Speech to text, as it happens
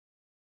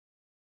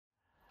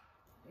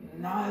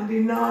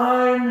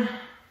99,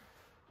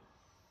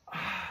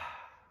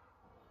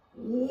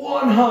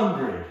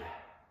 100.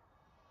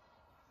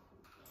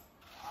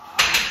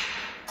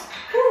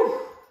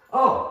 Whew.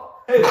 Oh,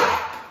 hey there.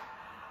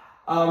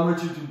 I'm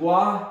Richard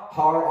DuBois,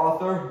 horror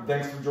author.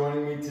 Thanks for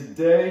joining me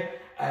today.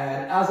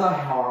 And as a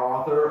horror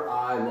author,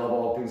 I love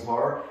all things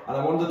horror. And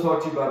I wanted to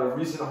talk to you about a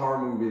recent horror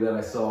movie that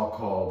I saw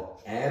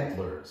called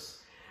Antlers.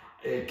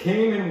 It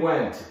came and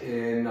went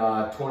in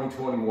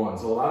 2021,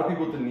 so a lot of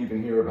people didn't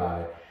even hear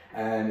about it.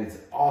 And it's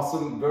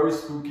awesome, very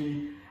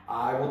spooky.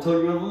 I will tell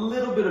you a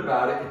little bit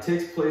about it. It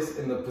takes place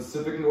in the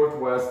Pacific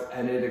Northwest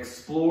and it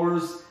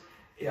explores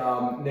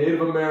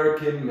Native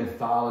American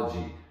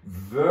mythology.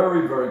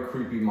 Very, very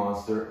creepy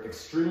monster,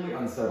 extremely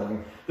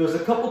unsettling. There's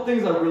a couple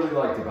things I really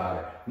liked about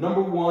it.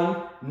 Number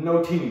one,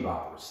 no teeny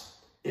boppers.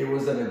 It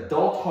was an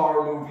adult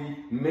horror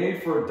movie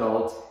made for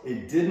adults.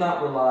 It did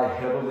not rely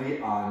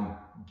heavily on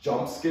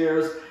jump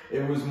scares.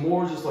 It was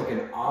more just like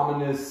an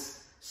ominous,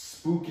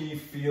 spooky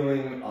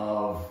feeling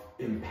of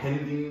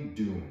impending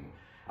doom.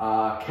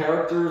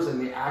 Characters and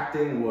the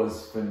acting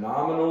was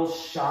phenomenal,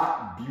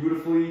 shot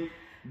beautifully.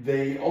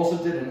 They also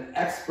did an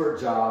expert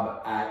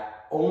job at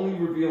only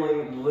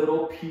revealing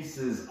little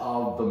pieces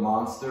of the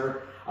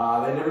monster.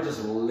 They never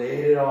just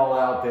laid it all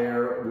out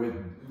there with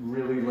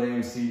really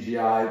lame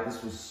CGI.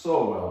 This was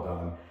so well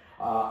done.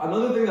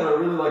 Another thing that I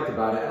really liked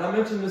about it, and I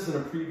mentioned this in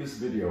a previous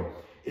video,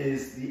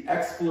 is the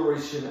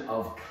exploration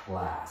of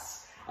class.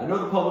 I know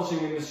the publishing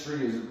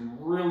industry is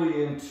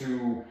really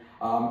into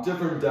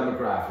different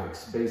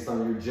demographics based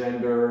on your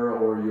gender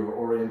or your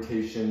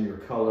orientation, your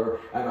color,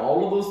 and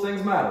all of those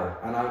things matter.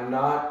 And I'm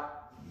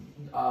not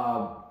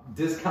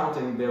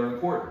discounting their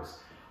importance,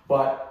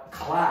 but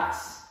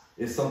class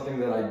is something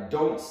that I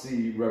don't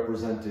see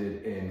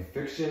represented in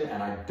fiction,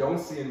 and I don't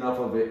see enough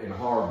of it in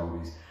horror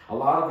movies. A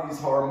lot of these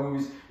horror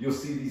movies, you'll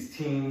see these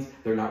teens,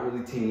 they're not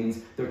really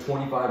teens, they're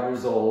 25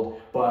 years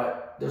old,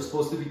 but they're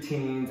supposed to be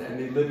teens, and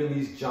they live in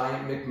these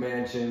giant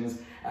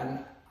McMansions.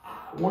 And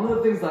one of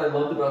the things that I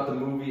loved about the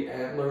movie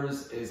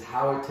Antlers is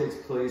how it takes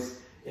place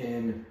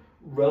in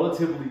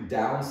relatively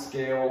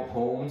downscale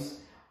homes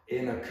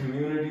in a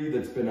community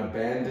that's been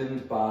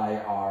abandoned by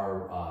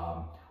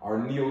our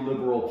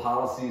neoliberal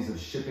policies of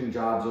shipping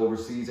jobs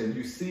overseas. And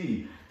you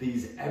see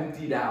these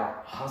emptied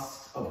out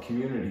husks of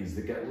communities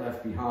that get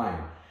left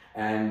behind.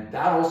 And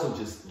that also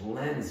just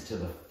lends to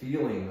the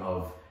feeling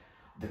of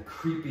the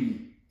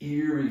creepy,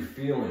 eerie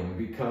feeling,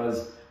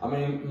 because, I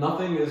mean,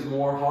 nothing is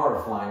more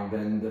horrifying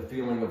than the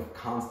feeling of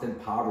constant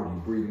poverty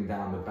breathing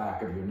down the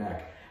back of your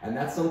neck. And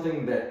that's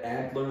something that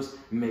Antlers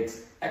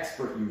makes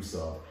expert use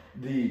of.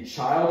 The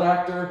child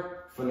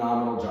actor,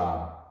 phenomenal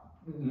job.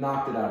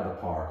 Knocked it out of the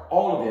park.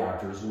 All of the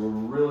actors were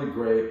really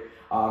great.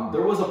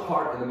 There was a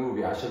part in the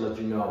movie, I should let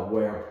you know,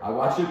 where I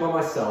watched it by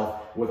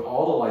myself with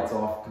all the lights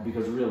off,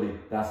 because really,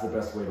 that's the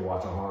best way to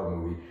watch a horror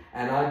movie.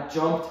 And I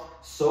jumped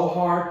so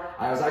hard,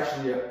 I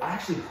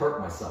actually hurt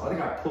myself. I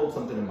think I pulled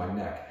something in my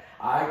neck.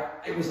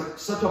 It was like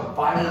such a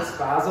violent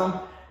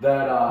spasm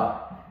that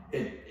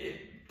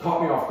it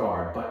caught me off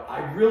guard. But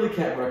I really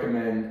can't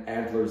recommend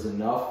Antlers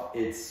enough.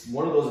 It's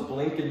one of those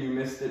blink and you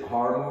missed it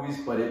horror movies,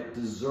 but it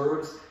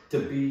deserves to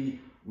be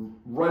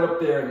right up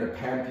there in the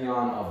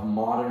pantheon of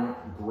modern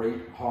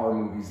great horror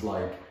movies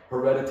like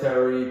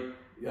Hereditary,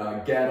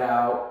 Get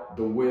Out,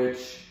 The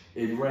Witch.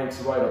 It ranks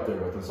right up there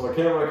with them, so I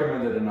can't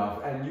recommend it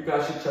enough. And you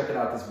guys should check it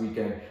out this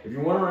weekend. If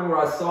you're wondering where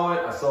I saw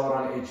it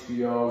on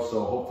HBO,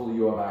 so hopefully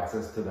you have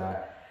access to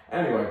that.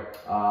 Anyway,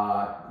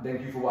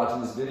 thank you for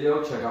watching this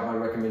video. Check out my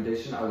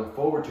recommendation. I look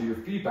forward to your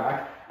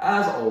feedback.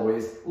 As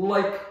always,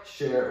 like,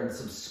 share, and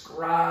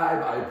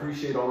subscribe. I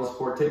appreciate all the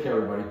support. Take care,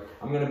 everybody.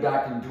 I'm gonna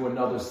back and do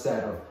another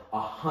set of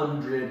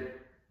 100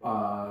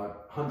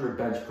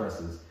 bench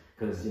presses,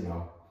 because, you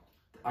know,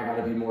 I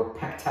gotta be more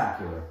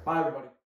spectacular. Bye, everybody.